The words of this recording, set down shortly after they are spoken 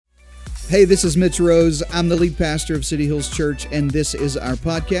Hey, this is Mitch Rose. I'm the lead pastor of City Hills Church, and this is our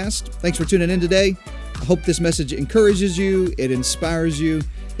podcast. Thanks for tuning in today. I hope this message encourages you, it inspires you,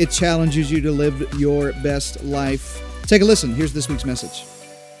 it challenges you to live your best life. Take a listen. Here's this week's message.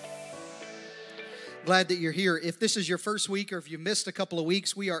 Glad that you're here. If this is your first week or if you missed a couple of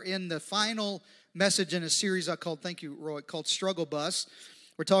weeks, we are in the final message in a series I called, thank you, Roy, called Struggle Bus.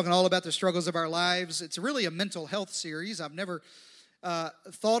 We're talking all about the struggles of our lives. It's really a mental health series. I've never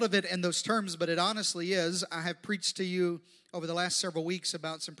thought of it in those terms, but it honestly is. I have preached to you over the last several weeks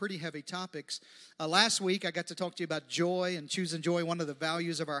about some pretty heavy topics. Last week, I got to talk to you about joy and choosing joy, one of the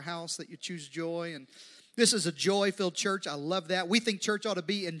values of our house, that you choose joy. And this is a joy-filled church. I love that. We think church ought to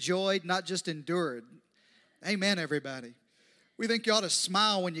be enjoyed, not just endured. Amen, everybody. We think you ought to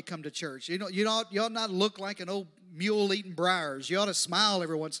smile when you come to church. You ought not look like an old mule eating briars. You ought to smile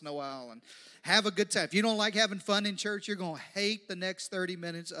every once in a while and have a good time. If you don't like having fun in church, you're going to hate the next 30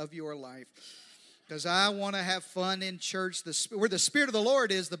 minutes of your life. Because I want to have fun in church. Where the Spirit of the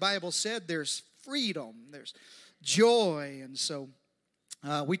Lord is, the Bible said, there's freedom, there's joy. And so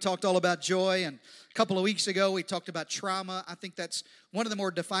we talked all about joy. And a couple of weeks ago, we talked about trauma. I think that's one of the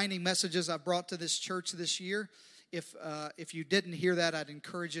more defining messages I've brought to this church this year. If you didn't hear that, I'd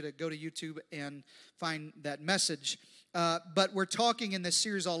encourage you to go to YouTube and find that message. But we're talking in this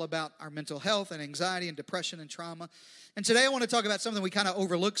series all about our mental health and anxiety and depression and trauma. And today I want to talk about something we kind of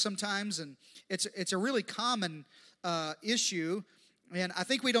overlook sometimes, and it's a really common issue. And I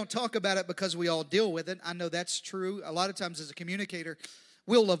think we don't talk about it because we all deal with it. I know that's true. A lot of times as a communicator,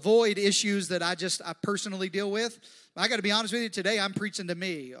 we'll avoid issues that I personally deal with. I got to be honest with you, today I'm preaching to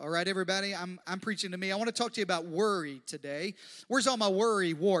me. All right, everybody? I'm preaching to me. I want to talk to you about worry today. Where's all my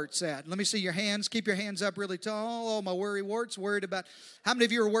worry warts at? Let me see your hands. Keep your hands up really tall. All my worry warts. Worried about, how many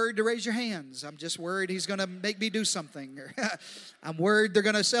of you are worried to raise your hands? I'm just worried he's going to make me do something. Or I'm worried they're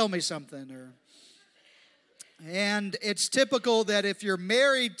going to sell me something. And it's typical that if you're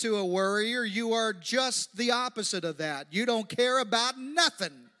married to a worrier, you are just the opposite of that. You don't care about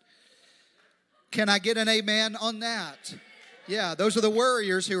nothing. Can I get an amen on that? Yeah, those are the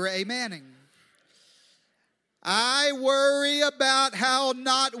worriers who are amening. I worry about how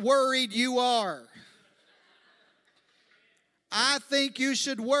not worried you are. I think you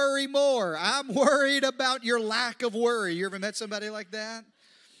should worry more. I'm worried about your lack of worry. You ever met somebody like that?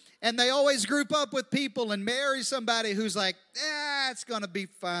 And they always group up with people and marry somebody who's like, it's going to be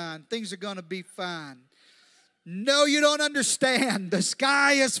fine. Things are going to be fine. No, you don't understand. The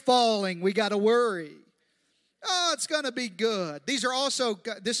sky is falling. We got to worry. Oh, it's going to be good. These are also,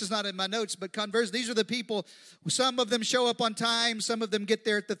 this is not in my notes, but conversely, these are the people, some of them show up on time. Some of them get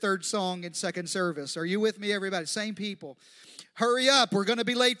there at the third song in second service. Are you with me, everybody? Same people. Hurry up. We're going to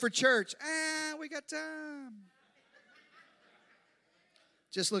be late for church. We got time.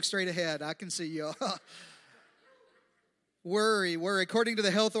 Just look straight ahead. I can see you. Worry. According to the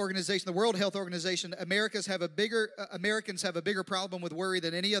health organization, the World Health Organization, Americans have a bigger problem with worry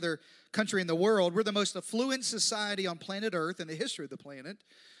than any other country in the world. We're the most affluent society on planet Earth in the history of the planet.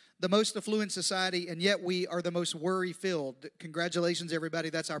 The most affluent society, and yet we are the most worry-filled. Congratulations, everybody.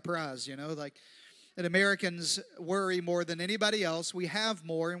 That's our prize, that Americans worry more than anybody else. We have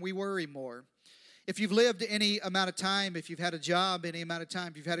more and we worry more. If you've lived any amount of time, if you've had a job any amount of time,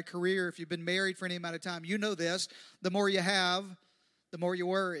 if you've had a career, if you've been married for any amount of time, you know this. The more you have, the more you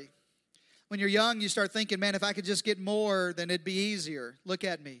worry. When you're young, you start thinking, man, if I could just get more, then it'd be easier. Look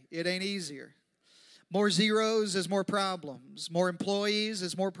at me. It ain't easier. More zeros is more problems. More employees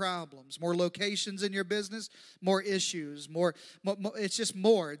is more problems. More locations in your business, more issues. More it's just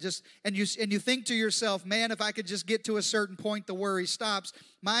more. And you think to yourself, man, if I could just get to a certain point, the worry stops.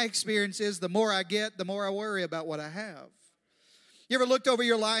 My experience is the more I get, the more I worry about what I have. You ever looked over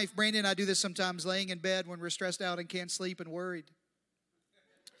your life? Brandy and I do this sometimes, laying in bed when we're stressed out and can't sleep and worried.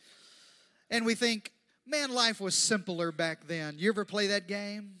 And we think, man, life was simpler back then. You ever play that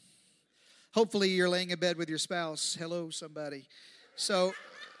game? Hopefully you're laying in bed with your spouse. Hello, somebody. So,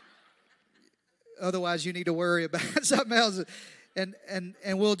 otherwise you need to worry about something else. And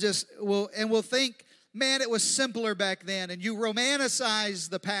we'll think, man, it was simpler back then. And you romanticize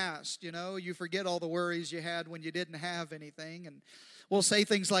the past, You forget all the worries you had when you didn't have anything. And we'll say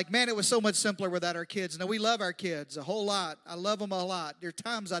things like, man, it was so much simpler without our kids. Now, we love our kids a whole lot. I love them a lot. There are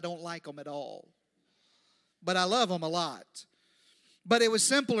times I don't like them at all. But I love them a lot. But it was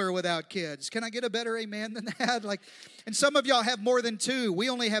simpler without kids. Can I get a better amen than that? And some of y'all have more than two. We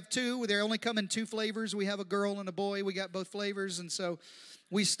only have two. They only come in two flavors. We have a girl and a boy. We got both flavors, and so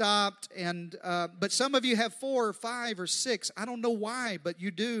we stopped. But some of you have 4 or 5 or 6. I don't know why, but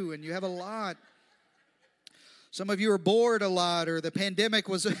you do, and you have a lot. Some of you were bored a lot, or the pandemic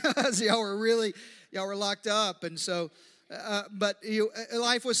was, y'all were locked up. And so,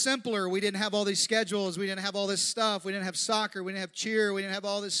 life was simpler. We didn't have all these schedules. We didn't have all this stuff. We didn't have soccer. We didn't have cheer. We didn't have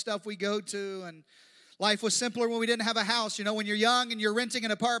all this stuff we go to. And life was simpler when we didn't have a house. You know, when you're young and you're renting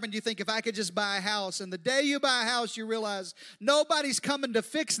an apartment, you think, if I could just buy a house. And the day you buy a house, you realize nobody's coming to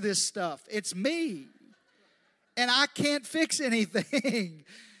fix this stuff. It's me. And I can't fix anything.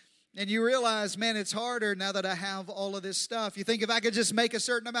 And you realize, man, it's harder now that I have all of this stuff. You think if I could just make a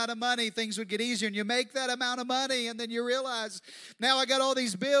certain amount of money, things would get easier. And you make that amount of money, and then you realize, now I got all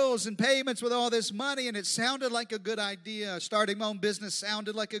these bills and payments with all this money, and it sounded like a good idea. Starting my own business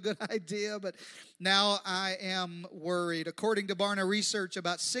sounded like a good idea, but now I am worried. According to Barna Research,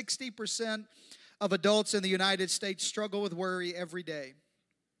 about 60% of adults in the United States struggle with worry every day.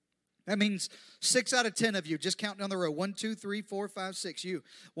 That means 6 out of 10 of you, just counting down the row. 1, 2, 3, 4, 5, 6. You.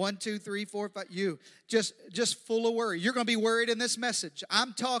 1, 2, 3, 4, 5. You. Just full of worry. You're going to be worried in this message.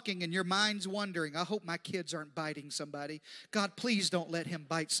 I'm talking and your mind's wondering, I hope my kids aren't biting somebody. God, please don't let him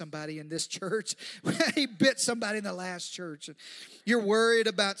bite somebody in this church. He bit somebody in the last church. You're worried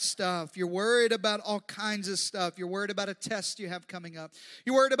about stuff. You're worried about all kinds of stuff. You're worried about a test you have coming up.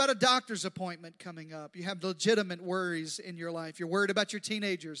 You're worried about a doctor's appointment coming up. You have legitimate worries in your life. You're worried about your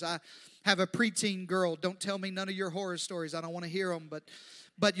teenagers. I have a preteen girl. Don't tell me none of your horror stories. I don't want to hear them.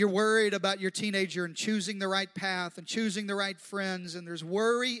 But you're worried about your teenager and choosing the right path and choosing the right friends. And there's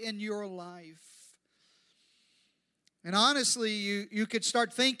worry in your life. And honestly, you could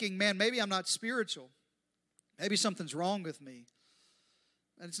start thinking, man, maybe I'm not spiritual. Maybe something's wrong with me.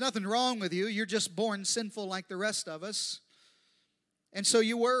 And it's nothing wrong with you. You're just born sinful like the rest of us. And so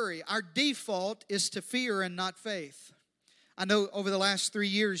you worry. Our default is to fear and not faith. I know over the last 3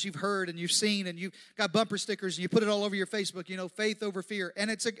 years you've heard and you've seen and you've got bumper stickers and you put it all over your Facebook, you know, faith over fear. And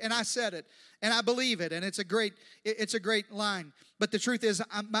I said it and I believe it, and it's a great line. But the truth is,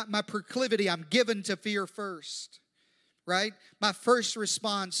 my proclivity, I'm given to fear first. Right? My first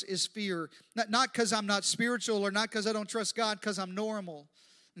response is fear. Not because I'm not spiritual or not because I don't trust God, because I'm normal.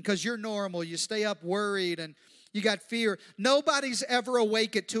 And because you're normal, you stay up worried and you got fear. Nobody's ever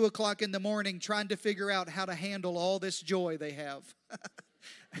awake at 2 o'clock in the morning trying to figure out how to handle all this joy they have.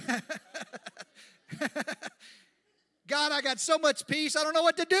 God, I got so much peace, I don't know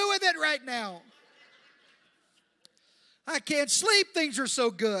what to do with it right now. I can't sleep, things are so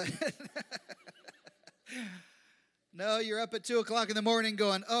good. No, you're up at 2 o'clock in the morning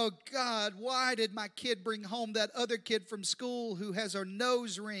going, oh, God, why did my kid bring home that other kid from school who has a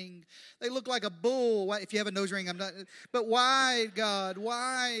nose ring? They look like a bull. Why, if you have a nose ring, I'm not. But why, God,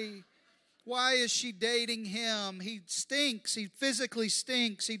 why? Why is she dating him? He stinks. He physically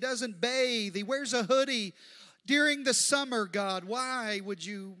stinks. He doesn't bathe. He wears a hoodie during the summer, God. Why would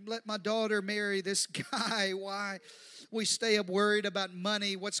you let my daughter marry this guy? Why? We stay up worried about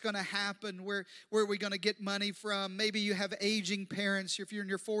money. What's going to happen? Where are we going to get money from? Maybe you have aging parents. If you're in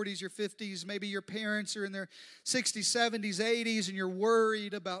your 40s, your 50s, maybe your parents are in their 60s, 70s, 80s, and you're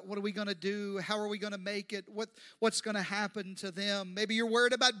worried about what are we going to do? How are we going to make it? What's going to happen to them? Maybe you're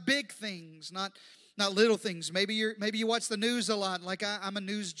worried about big things, not little things. Maybe you watch the news a lot. Like I'm a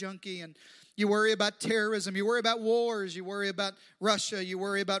news junkie, and you worry about terrorism. You worry about wars. You worry about Russia. You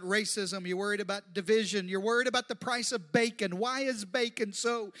worry about racism. You're worried about division. You're worried about the price of bacon. Why is bacon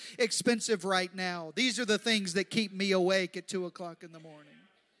so expensive right now? These are the things that keep me awake at 2 o'clock in the morning.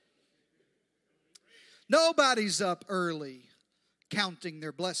 Nobody's up early counting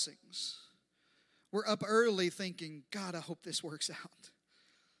their blessings. We're up early thinking, God, I hope this works out.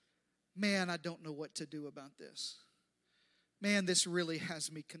 Man, I don't know what to do about this. Man, this really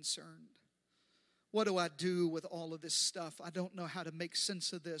has me concerned. What do I do with all of this stuff? I don't know how to make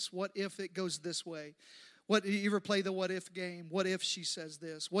sense of this. What if it goes this way? You ever play the what if game? What if she says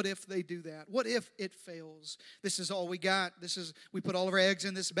this? What if they do that? What if it fails? This is all we got. We put all of our eggs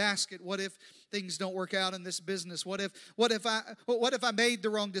in this basket. What if things don't work out in this business? What if I made the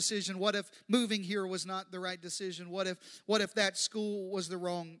wrong decision? What if moving here was not the right decision? What if that school was the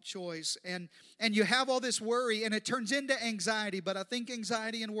wrong choice? And you have all this worry, and it turns into anxiety. But I think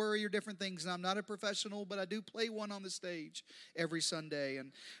anxiety and worry are different things. And I'm not a professional, but I do play one on the stage every Sunday.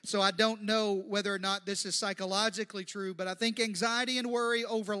 And so I don't know whether or not this is psychologically true, but I think anxiety and worry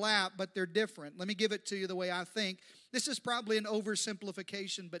overlap, but they're different. Let me give it to you the way I think. This is probably an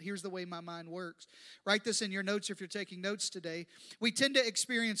oversimplification, but here's the way my mind works. Write this in your notes if you're taking notes today. We tend to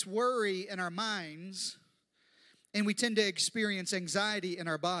experience worry in our minds, and we tend to experience anxiety in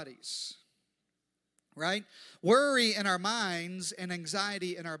our bodies. Right? Worry in our minds and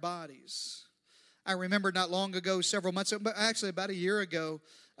anxiety in our bodies. I remember not long ago, several months ago, actually about a year ago,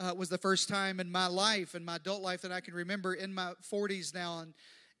 was the first time in my life, in my adult life, that I can remember, in my 40s now,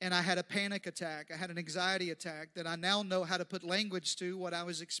 and I had a panic attack. I had an anxiety attack that I now know how to put language to, what I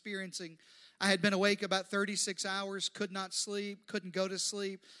was experiencing. I had been awake about 36 hours, could not sleep, couldn't go to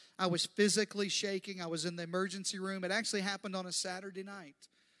sleep. I was physically shaking. I was in the emergency room. It actually happened on a Saturday night.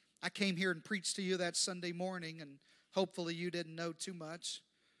 I came here and preached to you that Sunday morning, and hopefully you didn't know too much.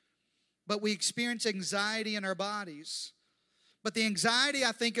 But we experience anxiety in our bodies. But the anxiety,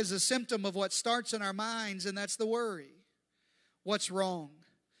 I think, is a symptom of what starts in our minds, and that's the worry. What's wrong?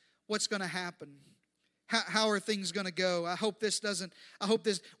 What's going to happen? How are things going to go?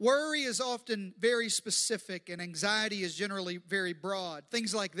 Worry is often very specific, and anxiety is generally very broad.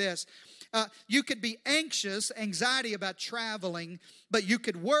 Things like this. You could be anxious, anxiety about traveling, but you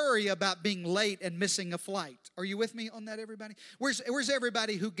could worry about being late and missing a flight. Are you with me on that, everybody? Where's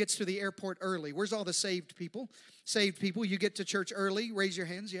everybody who gets to the airport early? Where's all the saved people? Saved people, you get to church early. Raise your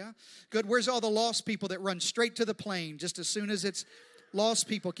hands, yeah. Good. Where's all the lost people that run straight to the plane just as soon as it's lost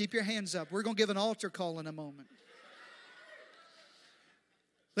people? Keep your hands up. We're going to give an altar call in a moment.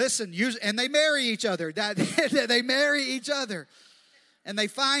 Listen, and they marry each other. They marry each other. And they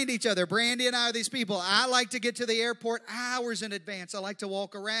find each other. Brandy and I are these people. I like to get to the airport hours in advance. I like to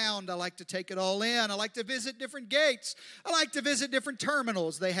walk around. I like to take it all in. I like to visit different gates. I like to visit different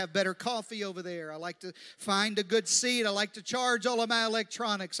terminals. They have better coffee over there. I like to find a good seat. I like to charge all of my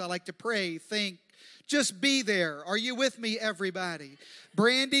electronics. I like to pray, think. Just be there. Are you with me, everybody?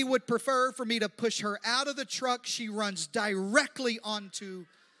 Brandy would prefer for me to push her out of the truck. She runs directly onto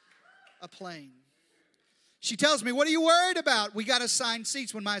a plane. She tells me, what are you worried about? We got assigned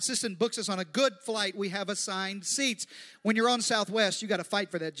seats. When my assistant books us on a good flight, we have assigned seats. When you're on Southwest, you got to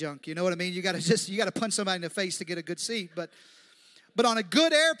fight for that junk. You know what I mean? You got to punch somebody in the face to get a good seat. But on a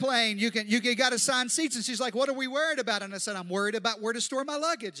good airplane, you got assigned seats. And she's like, what are we worried about? And I said, I'm worried about where to store my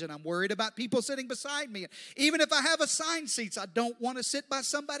luggage. And I'm worried about people sitting beside me. Even if I have assigned seats, I don't want to sit by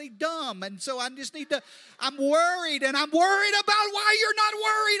somebody dumb. And so I'm worried. And I'm worried about why you're not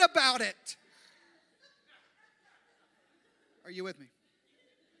worried about it. Are you with me?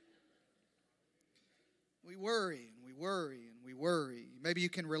 We worry and we worry and we worry. Maybe you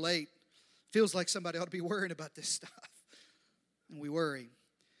can relate. Feels like somebody ought to be worrying about this stuff. And we worry.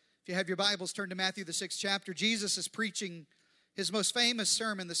 If you have your Bibles, turn to Matthew, the 6th chapter. Jesus is preaching his most famous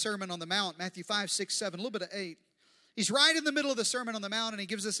sermon, the Sermon on the Mount, Matthew 5, 6, 7, a little bit of 8. He's right in the middle of the Sermon on the Mount, and he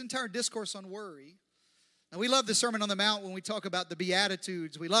gives this entire discourse on worry. Now, we love the Sermon on the Mount when we talk about the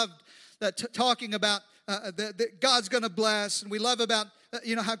Beatitudes. We love talking about that God's going to bless, and we love about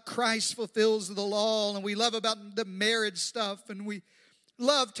how Christ fulfills the law, and we love about the marriage stuff, and we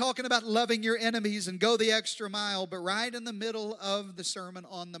love talking about loving your enemies and go the extra mile. But right in the middle of the Sermon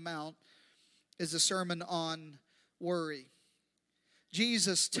on the Mount is the sermon on worry.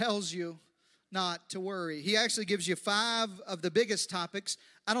 Jesus tells you not to worry. He actually gives you 5 of the biggest topics.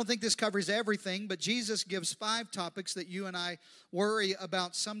 I don't think this covers everything, but Jesus gives 5 topics that you and I worry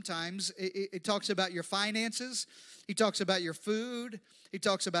about sometimes. It talks about your finances. He talks about your food. He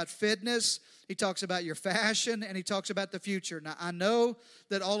talks about fitness. He talks about your fashion, and he talks about the future. Now, I know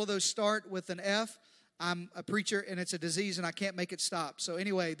that all of those start with an F. I'm a preacher, and it's a disease, and I can't make it stop. So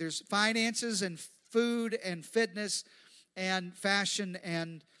anyway, there's finances and food and fitness and fashion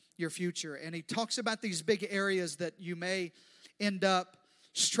and your future. And he talks about these big areas that you may end up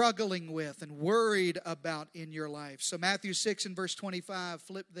struggling with and worried about in your life. So Matthew 6 and verse 25,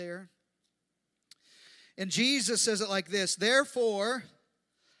 flip there. And Jesus says it like this: therefore,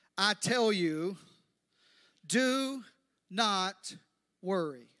 I tell you, do not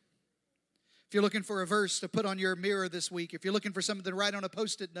worry. If you're looking for a verse to put on your mirror this week, if you're looking for something to write on a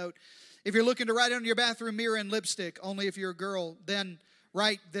Post-it note, if you're looking to write on your bathroom mirror in lipstick, only if you're a girl, then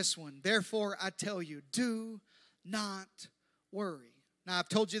write this one. Therefore, I tell you, do not worry. Now, I've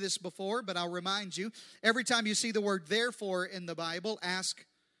told you this before, but I'll remind you. Every time you see the word therefore in the Bible, ask,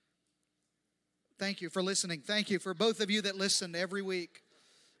 thank you for listening. Thank you for both of you that listen every week.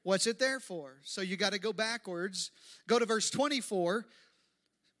 What's it there for? So you got to go backwards. Go to verse 24.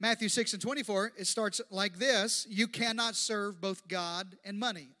 Matthew 6 and 24, it starts like this: you cannot serve both God and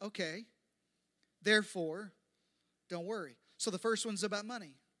money. Okay. Therefore, don't worry. So the first one's about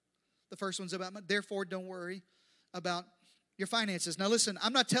money. The first one's about money. Therefore, don't worry about your finances. Now listen,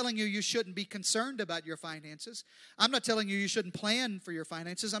 I'm not telling you you shouldn't be concerned about your finances. I'm not telling you you shouldn't plan for your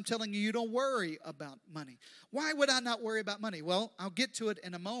finances. I'm telling you you don't worry about money. Why would I not worry about money? Well, I'll get to it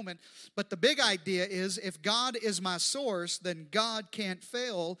in a moment. But the big idea is, if God is my source, then God can't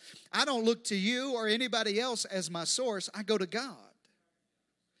fail. I don't look to you or anybody else as my source. I go to God.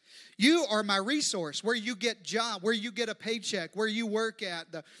 You are my resource. Where you get job, where you get a paycheck, where you work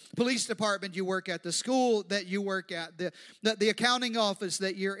at, the police department you work at, the school that you work at, the accounting office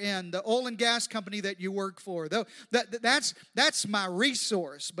that you're in, the oil and gas company that you work for. That's my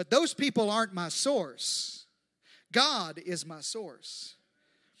resource. But those people aren't my source. God is my source.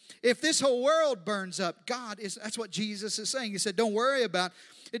 If this whole world burns up, that's what Jesus is saying. He said, don't worry about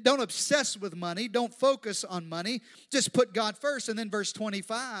it. Don't obsess with money. Don't focus on money. Just put God first. And then verse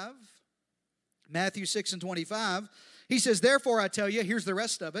 25, Matthew 6:25, he says, therefore I tell you, here's the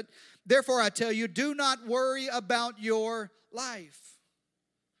rest of it. Therefore I tell you, do not worry about your life.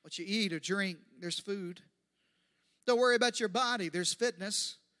 What you eat or drink, there's food. Don't worry about your body, there's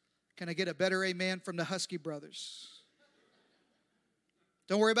fitness. Can I get a better amen from the Husky brothers?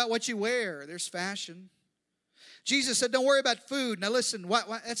 Don't worry about what you wear. There's fashion. Jesus said, don't worry about food. Now listen,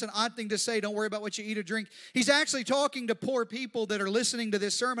 that's an odd thing to say. Don't worry about what you eat or drink. He's actually talking to poor people that are listening to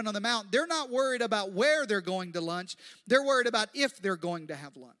this Sermon on the Mount. They're not worried about where they're going to lunch. They're worried about if they're going to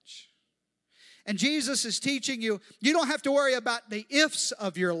have lunch. And Jesus is teaching you, you don't have to worry about the ifs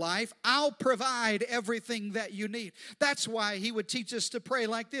of your life. I'll provide everything that you need. That's why he would teach us to pray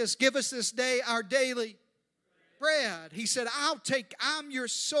like this. Give us this day our daily bread. He said, I'm your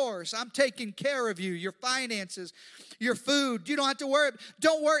source. I'm taking care of you, your finances, your food. You don't have to worry.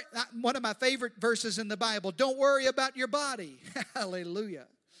 Don't worry. One of my favorite verses in the Bible, don't worry about your body. Hallelujah.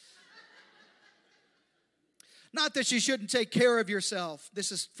 Not that you shouldn't take care of yourself.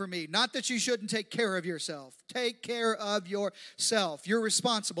 This is for me. Not that you shouldn't take care of yourself. Take care of yourself. You're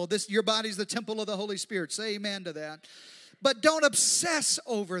responsible. Your body's the temple of the Holy Spirit. Say amen to that. But don't obsess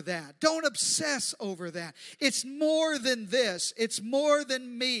over that. Don't obsess over that. It's more than this. It's more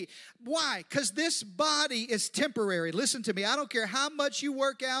than me. Why? Because this body is temporary. Listen to me. I don't care how much you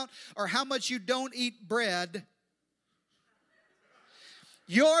work out or how much you don't eat bread.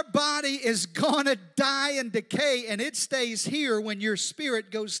 Your body is going to die and decay, and it stays here when your spirit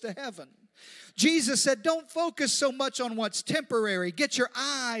goes to heaven. Jesus said, don't focus so much on what's temporary. Get your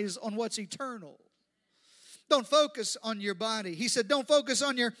eyes on what's eternal. Don't focus on your body. He said, don't focus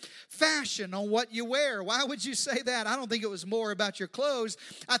on your fashion, on what you wear. Why would you say that? I don't think it was more about your clothes.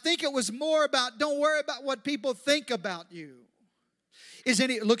 I think it was more about, don't worry about what people think about you.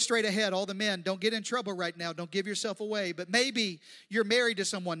 Look straight ahead, all the men. Don't get in trouble right now. Don't give yourself away. But maybe you're married to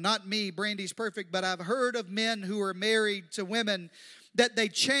someone. Not me. Brandy's perfect. But I've heard of men who are married to women that they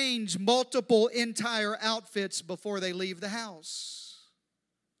change multiple entire outfits before they leave the house.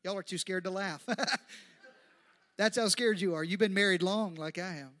 Y'all are too scared to laugh. That's how scared you are. You've been married long like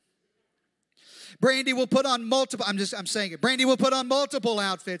I am. Brandy will put on multiple, I'm saying it. Brandy will put on multiple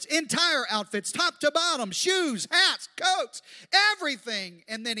outfits, entire outfits, top to bottom, shoes, hats, coats, everything.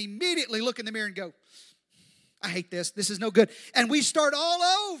 And then immediately look in the mirror and go, I hate this. This is no good. And we start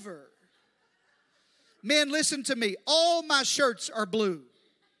all over. Men, listen to me. All my shirts are blue.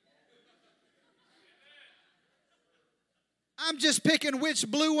 I'm just picking which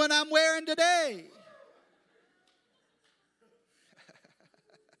blue one I'm wearing today.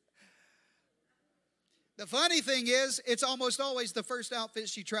 The funny thing is, it's almost always the first outfit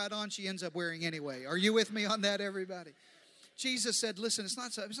she tried on, she ends up wearing anyway. Are you with me on that, everybody? Jesus said, listen,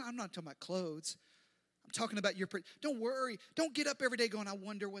 I'm not talking about clothes. I'm talking about don't worry. Don't get up every day going, I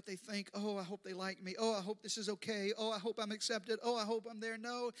wonder what they think. Oh, I hope they like me. Oh, I hope this is okay. Oh, I hope I'm accepted. Oh, I hope I'm there.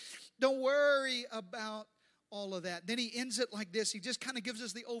 No, don't worry about all of that. Then he ends it like this. He just kind of gives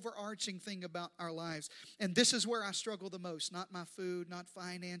us the overarching thing about our lives. And this is where I struggle the most. Not my food, not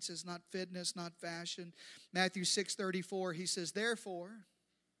finances, not fitness, not fashion. Matthew 6:34, he says, therefore,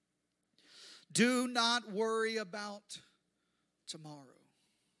 do not worry about tomorrow.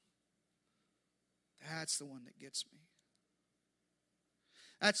 That's the one that gets me.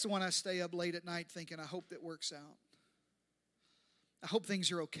 That's the one I stay up late at night thinking, I hope that works out. I hope things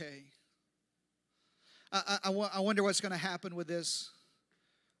are okay. I wonder what's going to happen with this.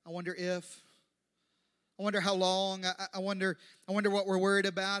 I wonder if. I wonder how long. I wonder what we're worried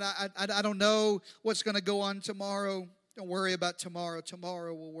about. I don't know what's going to go on tomorrow. Don't worry about tomorrow.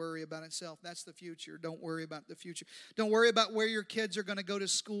 Tomorrow will worry about itself. That's the future. Don't worry about the future. Don't worry about where your kids are going to go to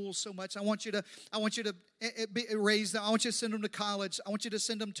school so much. I want you to raise them. I want you to send them to college. I want you to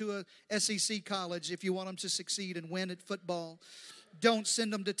send them to a SEC college if you want them to succeed and win at football. Don't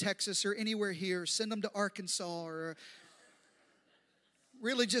send them to Texas or anywhere here. Send them to Arkansas or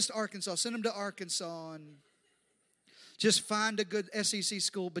really just Arkansas. Send them to Arkansas and just find a good SEC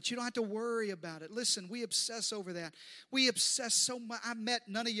school. But you don't have to worry about it. Listen, we obsess over that. We obsess so much. I met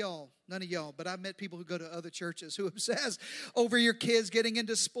none of y'all, but I met people who go to other churches who obsess over your kids getting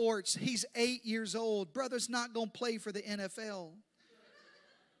into sports. He's 8 years old. Brother's not going to play for the NFL.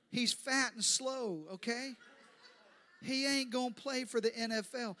 He's fat and slow, okay? He ain't going to play for the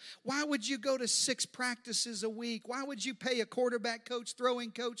NFL. Why would you go to 6 practices a week? Why would you pay a quarterback coach,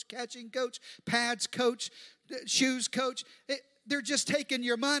 throwing coach, catching coach, pads coach, shoes coach? They're just taking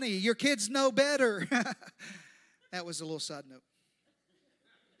your money. Your kids know better. That was a little side note.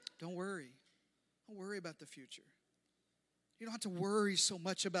 Don't worry. Don't worry about the future. You don't have to worry so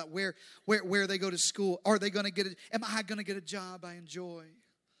much about where they go to school. Are they going to get am I going to get a job I enjoy?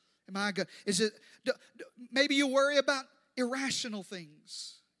 Maybe you worry about irrational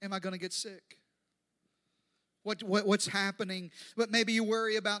things. Am I going to get sick? What's happening? But maybe you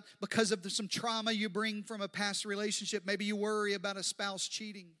worry about, because of some trauma you bring from a past relationship, maybe you worry about a spouse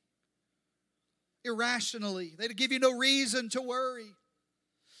cheating. Irrationally. They give you no reason to worry.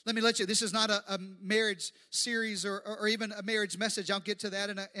 Let me let you, this is not a marriage series or even a marriage message. I'll get to that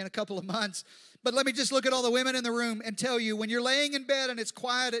in a couple of months. But let me just look at all the women in the room and tell you, when you're laying in bed and it's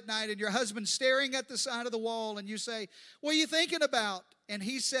quiet at night and your husband's staring at the side of the wall and you say, what are you thinking about? And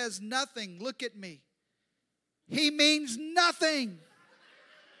he says, nothing. Look at me. He means nothing.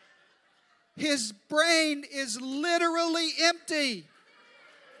 His brain is literally empty.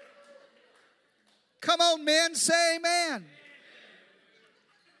 Come on, men, say amen.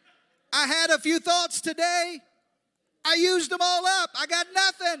 I had a few thoughts today. I used them all up. I got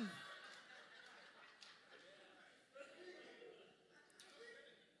nothing.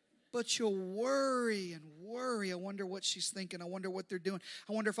 But you'll worry and worry. I wonder what she's thinking. I wonder what they're doing.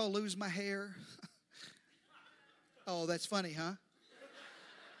 I wonder if I'll lose my hair. Oh, that's funny, huh?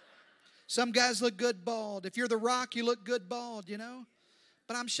 Some guys look good bald. If you're The Rock, you look good bald, you know.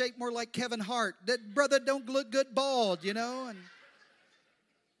 But I'm shaped more like Kevin Hart. That brother don't look good bald, you know. And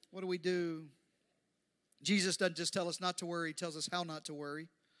what do? Jesus doesn't just tell us not to worry. He tells us how not to worry.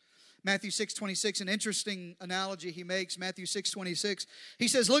 Matthew 6:26, an interesting analogy he makes. Matthew 6:26, he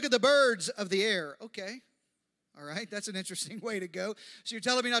says, look at the birds of the air. Okay, all right, that's an interesting way to go. So you're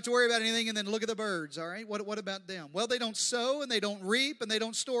telling me not to worry about anything and then look at the birds, all right? What about them? Well, they don't sow and they don't reap and they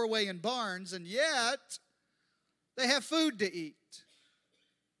don't store away in barns, and yet they have food to eat.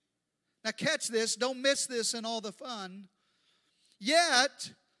 Now catch this, don't miss this in all the fun.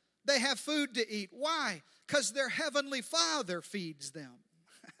 Yet they have food to eat. Why? Because their heavenly Father feeds them.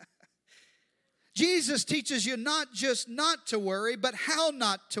 Jesus teaches you not just not to worry, but how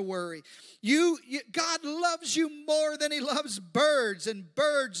not to worry. God loves you more than He loves birds, and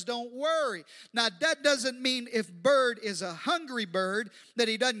birds don't worry. Now, that doesn't mean if bird is a hungry bird that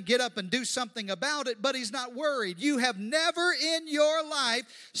he doesn't get up and do something about it, but he's not worried. You have never in your life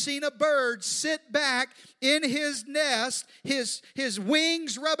seen a bird sit back in his nest, his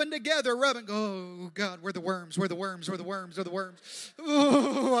wings rubbing together, oh, God, where the worms, where the worms, where the worms, where the worms.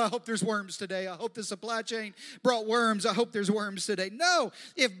 Oh, I hope there's worms today. I hope the supply chain brought worms. I hope there's worms today. No,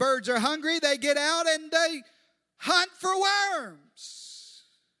 if birds are hungry, they get out and they hunt for worms.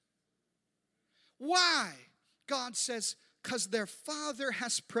 Why? God says, because their Father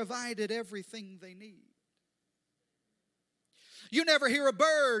has provided everything they need. You never hear a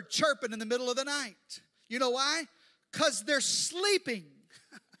bird chirping in the middle of the night. You know why? Because they're sleeping.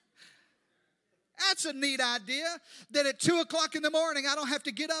 That's a neat idea, that at 2 o'clock in the morning, I don't have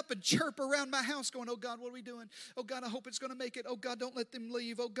to get up and chirp around my house going, oh, God, what are we doing? Oh, God, I hope it's going to make it. Oh, God, don't let them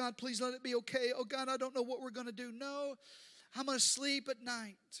leave. Oh, God, please let it be okay. Oh, God, I don't know what we're going to do. No, I'm going to sleep at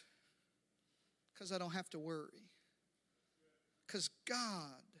night because I don't have to worry, because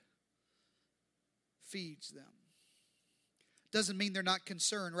God feeds them. Doesn't mean they're not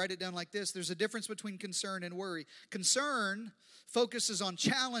concerned. Write it down like this. There's a difference between concern and worry. Concern focuses on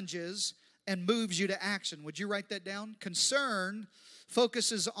challenges and moves you to action. Would you write that down? Concern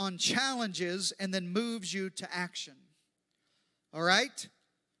focuses on challenges and then moves you to action. All right?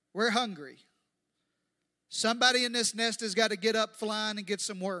 We're hungry. Somebody in this nest has got to get up flying and get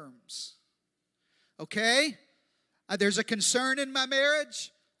some worms. Okay? There's a concern in my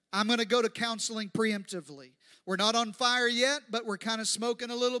marriage. I'm going to go to counseling preemptively. We're not on fire yet, but we're kind of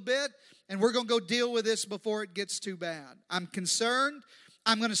smoking a little bit, and we're going to go deal with this before it gets too bad. I'm concerned.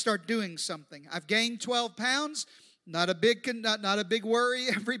 I'm going to start doing something. I've gained 12 pounds. Not a big worry,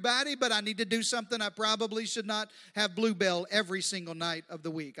 everybody, but I need to do something. I probably should not have Bluebell every single night of the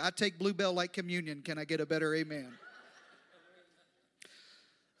week. I take Bluebell like communion. Can I get a better amen?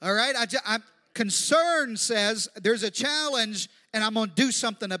 All right, concern says there's a challenge and I'm going to do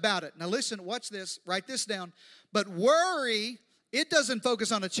something about it. Now listen, watch this, write this down. But worry, it doesn't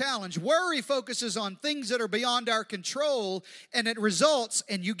focus on a challenge. Worry focuses on things that are beyond our control, and it results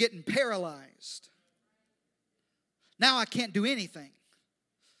in you getting paralyzed. Now I can't do anything.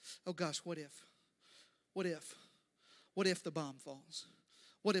 Oh gosh, what if? What if the bomb falls?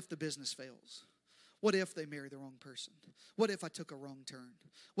 What if the business fails? What if they marry the wrong person? What if I took a wrong turn?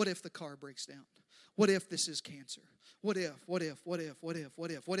 What if the car breaks down? What if this is cancer? What if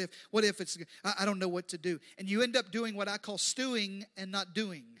it's, I don't know what to do. And you end up doing what I call stewing and not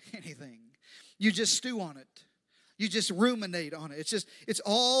doing anything. You just stew on it. You just ruminate on it. It's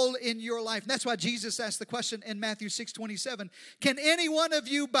all in your life. And that's why Jesus asked the question in Matthew 6:27, can any one of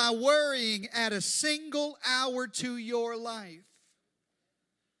you by worrying add a single hour to your life?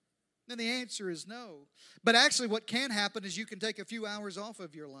 And the answer is no. But actually what can happen is you can take a few hours off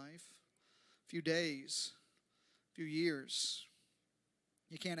of your life, a few days, a few years.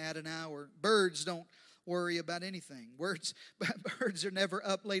 You can't add an hour. Birds don't worry about anything. Birds are never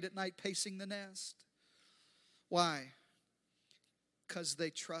up late at night pacing the nest. Why? Because they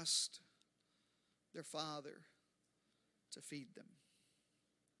trust their Father to feed them.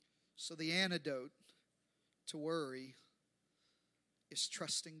 So the antidote to worry is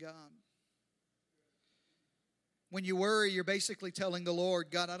trusting God. When you worry, you're basically telling the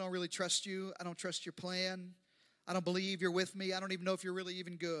Lord, God, I don't really trust you. I don't trust your plan. I don't believe you're with me. I don't even know if you're really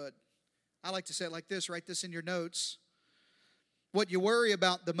even good. I like to say it like this. Write this in your notes. What you worry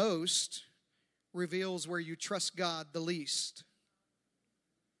about the most reveals where you trust God the least.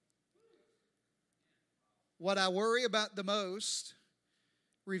 What I worry about the most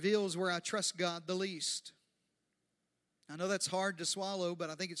reveals where I trust God the least. I know that's hard to swallow, but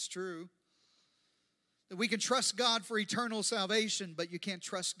I think it's true. That we can trust God for eternal salvation, but you can't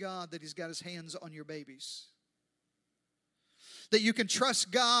trust God that He's got His hands on your babies. That you can trust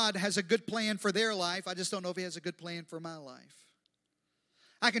God has a good plan for their life. I just don't know if He has a good plan for my life.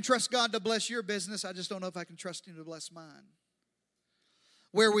 I can trust God to bless your business. I just don't know if I can trust Him to bless mine.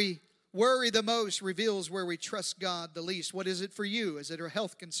 Where we worry the most reveals where we trust God the least. What is it for you? Is it a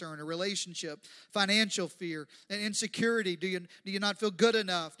health concern, a relationship, financial fear, an insecurity? Do you not feel good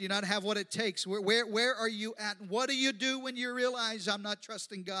enough? Do you not have what it takes? Where are you at? And what do you do when you realize I'm not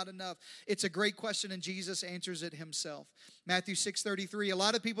trusting God enough? It's a great question, and Jesus answers it Himself. Matthew 6:33. A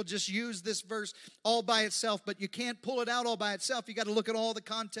lot of people just use this verse all by itself, but you can't pull it out all by itself. You got to look at all the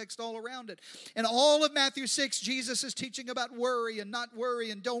context all around it. And all of Matthew 6, Jesus is teaching about worry and not worry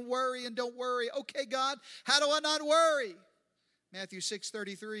and don't worry and don't worry. Okay, God, how do I not worry? Matthew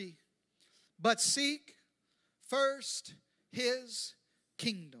 6:33. But seek first His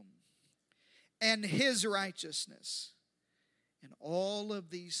kingdom and His righteousness, and all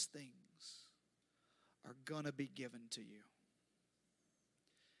of these things are going to be given to you.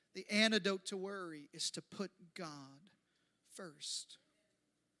 The antidote to worry is to put God first.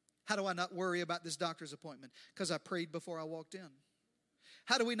 How do I not worry about this doctor's appointment? Because I prayed before I walked in.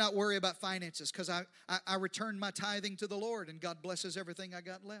 How do we not worry about finances? Because I returned my tithing to the Lord and God blesses everything I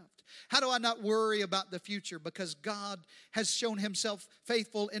got left. How do I not worry about the future? Because God has shown Himself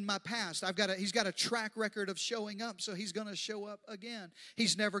faithful in my past. He's got a track record of showing up, so He's going to show up again.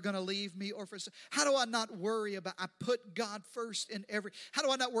 He's never going to leave me or forsake. How do I not worry about, I put God first in every, how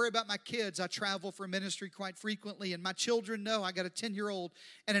do I not worry about my kids? I travel for ministry quite frequently, and my children know. I got a 10-year-old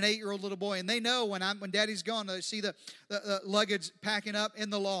and an 8-year-old little boy, and they know when Daddy's gone, they see the luggage packing up in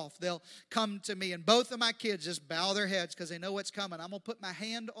the loft. They'll come to me, and both of my kids just bow their heads because they know what's coming. I'm going to put my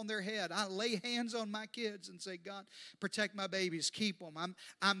hand on their head. I lay hands on my kids and say, God, protect my babies, keep them.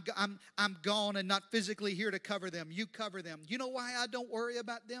 I'm gone and not physically here to cover them. You cover them. You know why I don't worry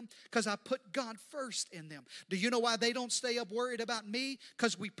about them? Because I put God first in them. Do you know why they don't stay up worried about me?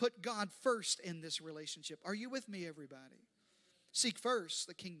 Because we put God first in this relationship. Are you with me, everybody? Seek first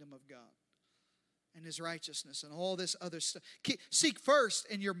the kingdom of God and His righteousness and all this other stuff. Seek first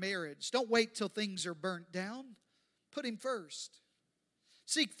in your marriage. Don't wait till things are burnt down. Put Him first.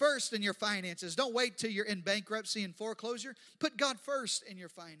 Seek first in your finances. Don't wait till you're in bankruptcy and foreclosure. Put God first in your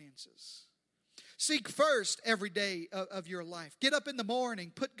finances. Seek first every day of your life. Get up in the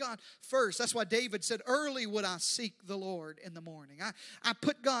morning. Put God first. That's why David said, early would I seek the Lord in the morning. I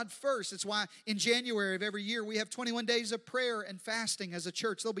put God first. It's why in January of every year we have 21 days of prayer and fasting as a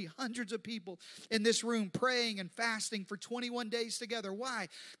church. There'll be hundreds of people in this room praying and fasting for 21 days together. Why?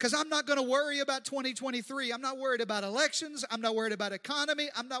 Because I'm not going to worry about 2023. I'm not worried about elections. I'm not worried about economy.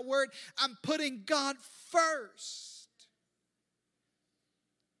 I'm not worried. I'm putting God first.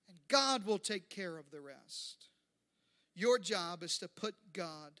 God will take care of the rest. Your job is to put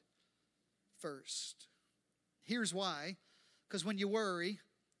God first. Here's why. Because when you worry,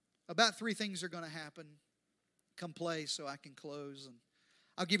 about 3 things are going to happen. Come play so I can close. And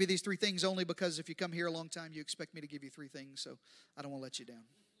I'll give you these 3 things only because if you come here a long time, you expect me to give you 3 things. So I don't want to let you down.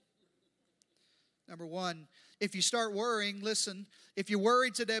 Number 1, if you start worrying, listen, if you're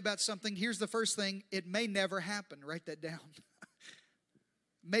worried today about something, here's the first thing. It may never happen. Write that down.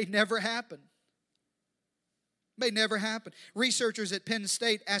 may never happen. May never happen. Researchers at Penn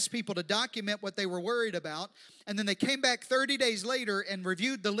State asked people to document what they were worried about, and then they came back 30 days later and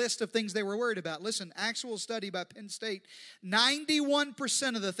reviewed the list of things they were worried about. Listen, actual study by Penn State,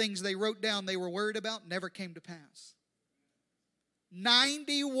 91% of the things they wrote down they were worried about never came to pass.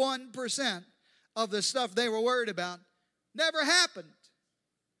 91% of the stuff they were worried about never happened.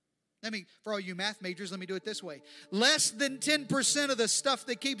 For all you math majors, let me do it this way. Less than 10% of the stuff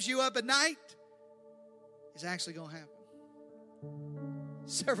that keeps you up at night is actually going to happen.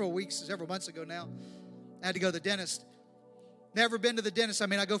 Several months ago now, I had to go to the dentist. Never been to the dentist.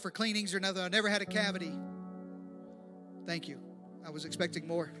 I go for cleanings or nothing. I never had a cavity. Thank you. I was expecting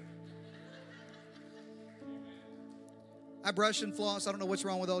more. I brush and floss. I don't know what's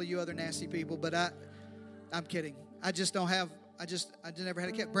wrong with all of you other nasty people, but I'm kidding. I never had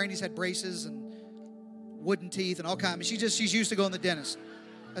a cavity. Brandy's had braces and wooden teeth and all kinds. She's used to going to the dentist.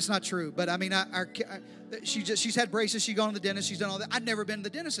 That's not true. But she's had braces. She's gone to the dentist. She's done all that. I'd never been to the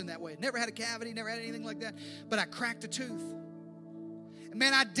dentist in that way. Never had a cavity. Never had anything like that. But I cracked a tooth. And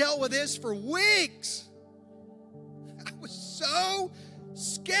man, I dealt with this for weeks. I was so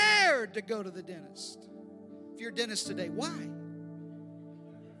scared to go to the dentist. If you're a dentist today, why?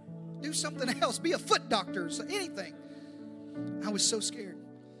 Do something else. Be a foot doctor. Anything. I was so scared.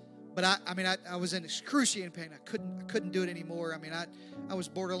 But I was in excruciating pain. I couldn't do it anymore. I was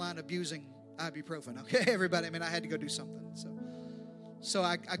borderline abusing ibuprofen. Okay, everybody. I had to go do something. So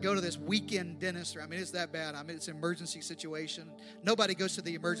I go to this weekend dentist. It's that bad. It's an emergency situation. Nobody goes to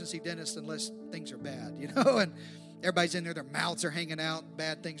the emergency dentist unless things are bad, And everybody's in there. Their mouths are hanging out.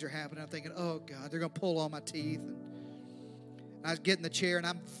 Bad things are happening. I'm thinking, oh God, they're going to pull all my teeth. And I get in the chair and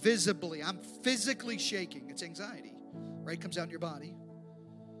I'm physically shaking. It's anxiety, right? Comes out in your body.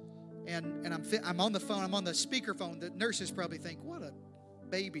 And I'm on the phone. I'm on the speakerphone. The nurses probably think, what a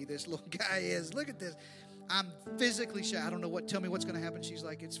baby this little guy is. Look at this. I'm physically shy. I don't know tell me what's going to happen. She's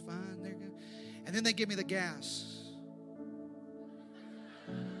like, it's fine. They're good. And then they give me the gas.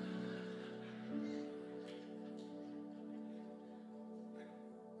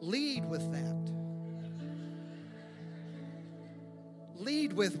 Lead with that.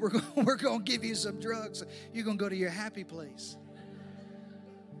 Lead with, we're going to give you some drugs. You're going to go to your happy place.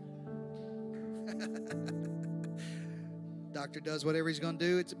 Doctor does whatever he's going to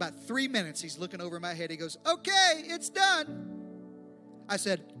do. It's about 3 minutes. He's looking over my head. He goes, okay, it's done. I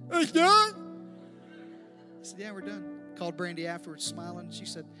said, it's done? I said, yeah, we're done. Called Brandy afterwards, smiling. She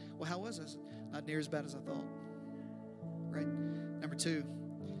said, well, how was it? I said, not near as bad as I thought. Right? Number two,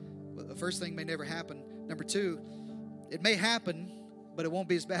 well, the first thing may never happen. Number two, it may happen, but it won't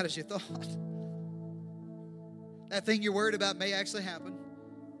be as bad as you thought. That thing you're worried about may actually happen.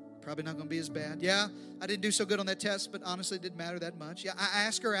 Probably not going to be as bad. Yeah, I didn't do so good on that test, but honestly, it didn't matter that much. Yeah, I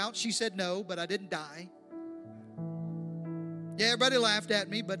asked her out. She said no, but I didn't die. Yeah, everybody laughed at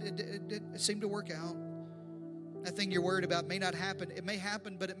me, but it seemed to work out. That thing you're worried about may not happen. It may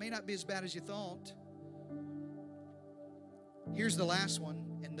happen, but it may not be as bad as you thought. Here's the last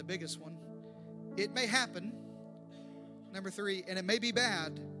one and the biggest one. It may happen, number three, and it may be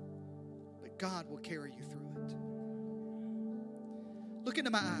bad, but God will carry you through it. Look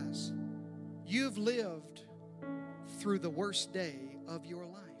into my eyes. You've lived through the worst day of your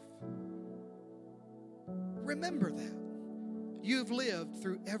life. Remember that. You've lived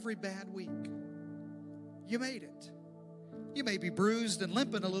through every bad week. You made it. You may be bruised and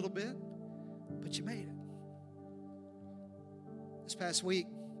limping a little bit, but you made it. This past week,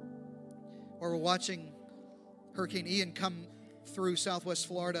 where we're watching Hurricane Ian come through Southwest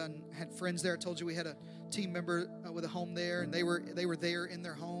Florida and had friends there. I told you we had a team member with a home there, and they were there in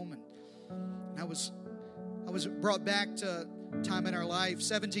their home, and I was brought back to time in our life.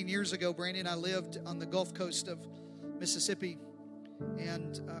 17 years ago, Brandy and I lived on the Gulf Coast of Mississippi,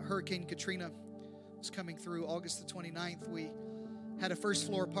 and Hurricane Katrina was coming through August the 29th. We had a first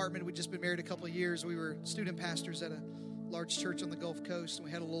floor apartment. We'd just been married a couple of years. We were student pastors at a large church on the Gulf Coast, and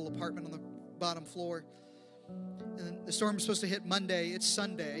we had a little apartment on the bottom floor. And the storm was supposed to hit Monday. It's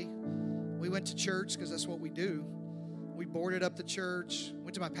Sunday. We went to church because that's what we do. We boarded up the church,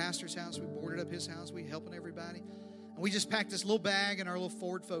 went to my pastor's house. We boarded up his house. We helping everybody. And we just packed this little bag in our little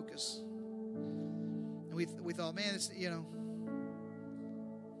Ford Focus. And we thought, man, it's, it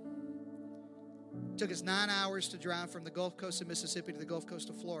took us 9 hours to drive from the Gulf Coast of Mississippi to the Gulf Coast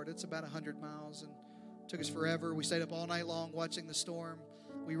of Florida. It's about 100 miles, and it took us forever. We stayed up all night long watching the storm.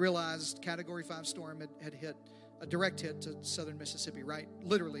 We realized Category 5 storm had hit, a direct hit to southern Mississippi, right?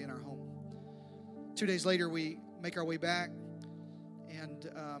 Literally in our home. 2 days later, we make our way back, And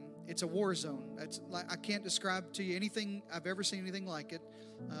it's a war zone. It's like, I can't describe to you anything I've ever seen anything like it.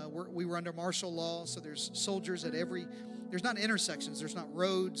 We were under martial law, so there's soldiers at every. There's not intersections. There's not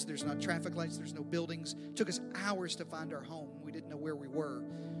roads. There's not traffic lights. There's no buildings. It took us hours to find our home. We didn't know where we were.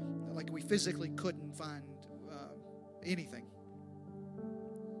 Like, we physically couldn't find anything.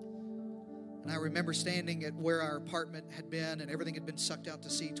 And I remember standing at where our apartment had been, and everything had been sucked out to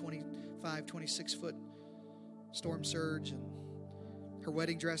sea, 25, 26-foot storm surge, and her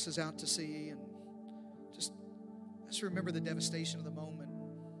wedding dress is out to sea, and I just remember the devastation of the moment.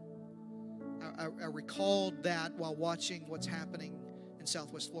 I recalled that while watching what's happening in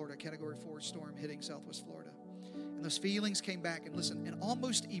Southwest Florida, Category 4 storm hitting Southwest Florida. And those feelings came back, and listen, and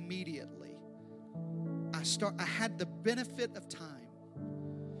almost immediately, I had the benefit of time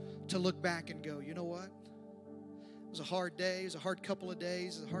to look back and go, you know what? It was a hard day. It was a hard couple of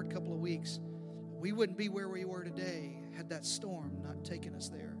days. It was a hard couple of weeks. We wouldn't be where we were today had that storm not taken us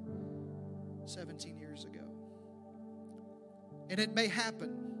there 17 years ago. And it may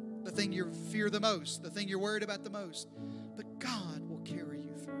happen, the thing you fear the most, the thing you're worried about the most, but God will carry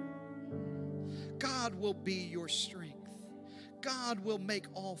you through. God will be your strength. God will make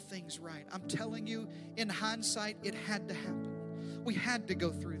all things right. I'm telling you, in hindsight, it had to happen. We had to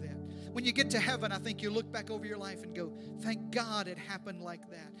go through that. When you get to heaven, I think you look back over your life and go, thank God it happened like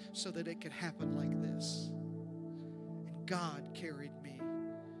that so that it could happen like this. And God carried me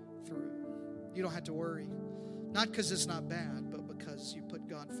through. You don't have to worry. Not because it's not bad, but because you put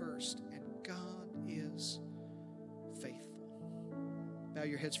God first. And God is faithful. Bow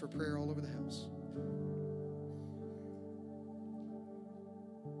your heads for prayer all over the house.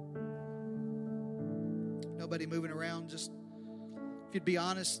 Nobody moving around. Just, if you'd be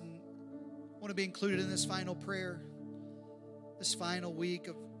honest and want to be included in this final prayer, this final week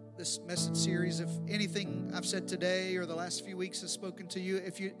of this message series. If anything I've said today or the last few weeks has spoken to you,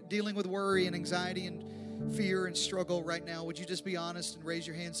 if you're dealing with worry and anxiety and fear and struggle right now, would you just be honest and raise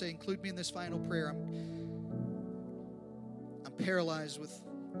your hand and say, include me in this final prayer? I'm paralyzed with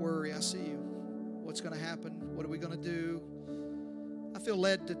worry. I see you. What's going to happen? What are we going to do? I feel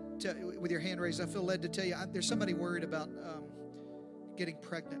led to, with your hand raised, I feel led to tell you, there's somebody worried about getting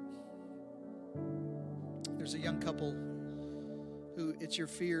pregnant. There's a young couple who it's your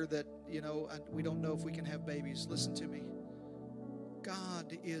fear that, we don't know if we can have babies. Listen to me.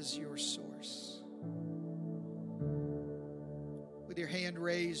 God is your source. With your hand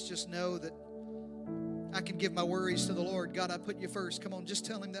raised, just know that I can give my worries to the Lord. God, I put you first. Come on, just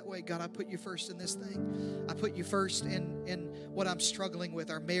tell him that way. God, I put you first in this thing. I put you first in what I'm struggling with,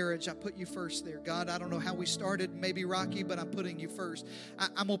 our marriage. I put you first there. God, I don't know how we started, maybe rocky, but I'm putting you first.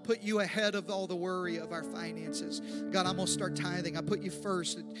 I'm going to put you ahead of all the worry of our finances. God, I'm going to start tithing. I put you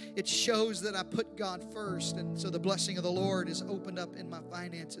first. It shows that I put God first, and so the blessing of the Lord is opened up in my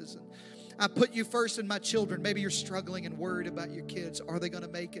finances. And I put you first in my children. Maybe you're struggling and worried about your kids. Are they going to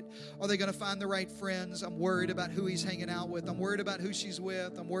make it? Are they going to find the right friends? I'm worried about who he's hanging out with. I'm worried about who she's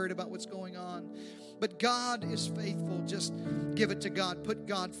with. I'm worried about what's going on. But God is faithful. Just give it to God. Put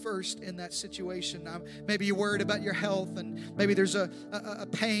God first in that situation. Maybe you're worried about your health, and maybe there's a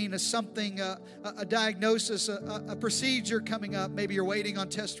pain, a something, a diagnosis, a procedure coming up. Maybe you're waiting on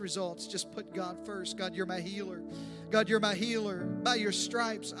test results. Just put God first. God, you're my healer. God, you're my healer. By your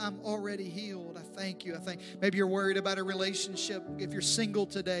stripes, I'm already healed. I thank you. Maybe you're worried about a relationship. If you're single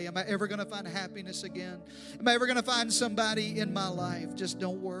today, am I ever going to find happiness again? Am I ever going to find somebody in my life? Just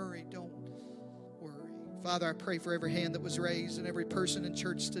don't worry. Don't worry. Father, I pray for every hand that was raised and every person in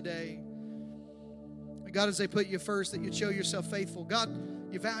church today. God, as they put you first, that you'd show yourself faithful. God,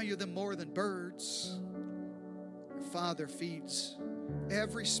 you value them more than birds. Your Father feeds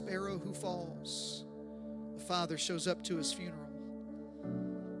every sparrow who falls. The Father shows up to his funeral.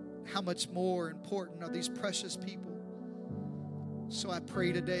 How much more important are these precious people? So I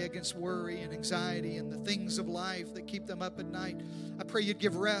pray today against worry and anxiety and the things of life that keep them up at night. I pray you'd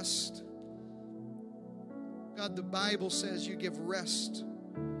give rest. God, the Bible says you give rest.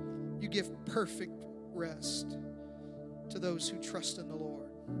 You give perfect rest to those who trust in the Lord.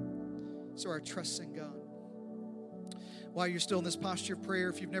 So our trust in God. While you're still in this posture of prayer,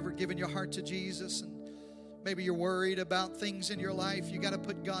 if you've never given your heart to Jesus and maybe you're worried about things in your life, you got to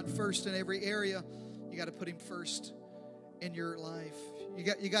put God first in every area. You got to put him first in your life.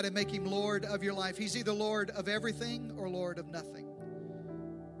 You got to make him Lord of your life. He's either Lord of everything or Lord of nothing.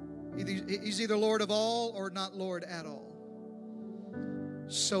 He's either Lord of all or not Lord at all.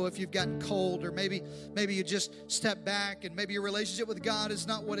 So if you've gotten cold, or maybe you just step back and maybe your relationship with God is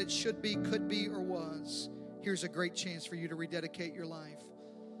not what it should be, could be, or was, here's a great chance for you to rededicate your life.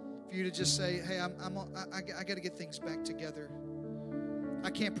 For you to just say, hey, I got to get things back together. I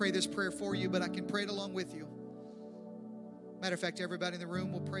can't pray this prayer for you, but I can pray it along with you. Matter of fact, everybody in the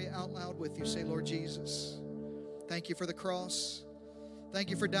room will pray out loud with you. Say, Lord Jesus, thank you for the cross. Thank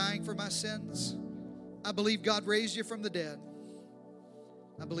you for dying for my sins. I believe God raised you from the dead.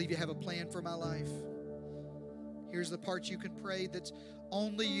 I believe you have a plan for my life. Here's the part you can pray that's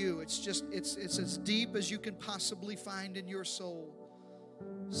only you. It's as deep as you can possibly find in your soul.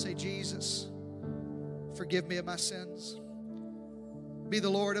 Say, Jesus, forgive me of my sins. Be the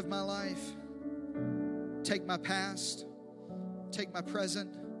Lord of my life. Take my past. Take my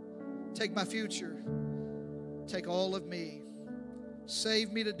present. Take my future. Take all of me.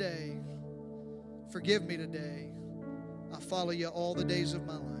 Save me today. Forgive me today. I'll follow you all the days of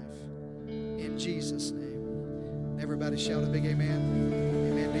my life. In Jesus' name. Everybody shout a big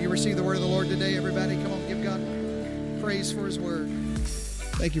amen. Amen. Do you receive the word of the Lord today, everybody? Come on, give God praise for His word.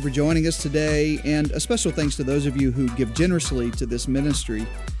 Thank you for joining us today, and a special thanks to those of you who give generously to this ministry.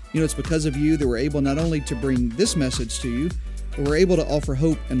 You know, it's because of you that we're able not only to bring this message to you, but we're able to offer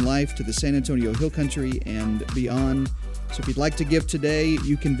hope and life to the San Antonio Hill Country and beyond. So if you'd like to give today,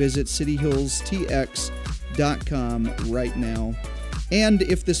 you can visit cityhillstx.com right now. And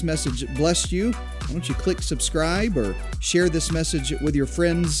if this message blessed you, why don't you click subscribe or share this message with your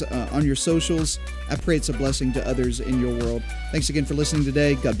friends on your socials. I pray it's a blessing to others in your world. Thanks again for listening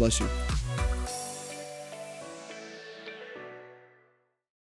today. God bless you.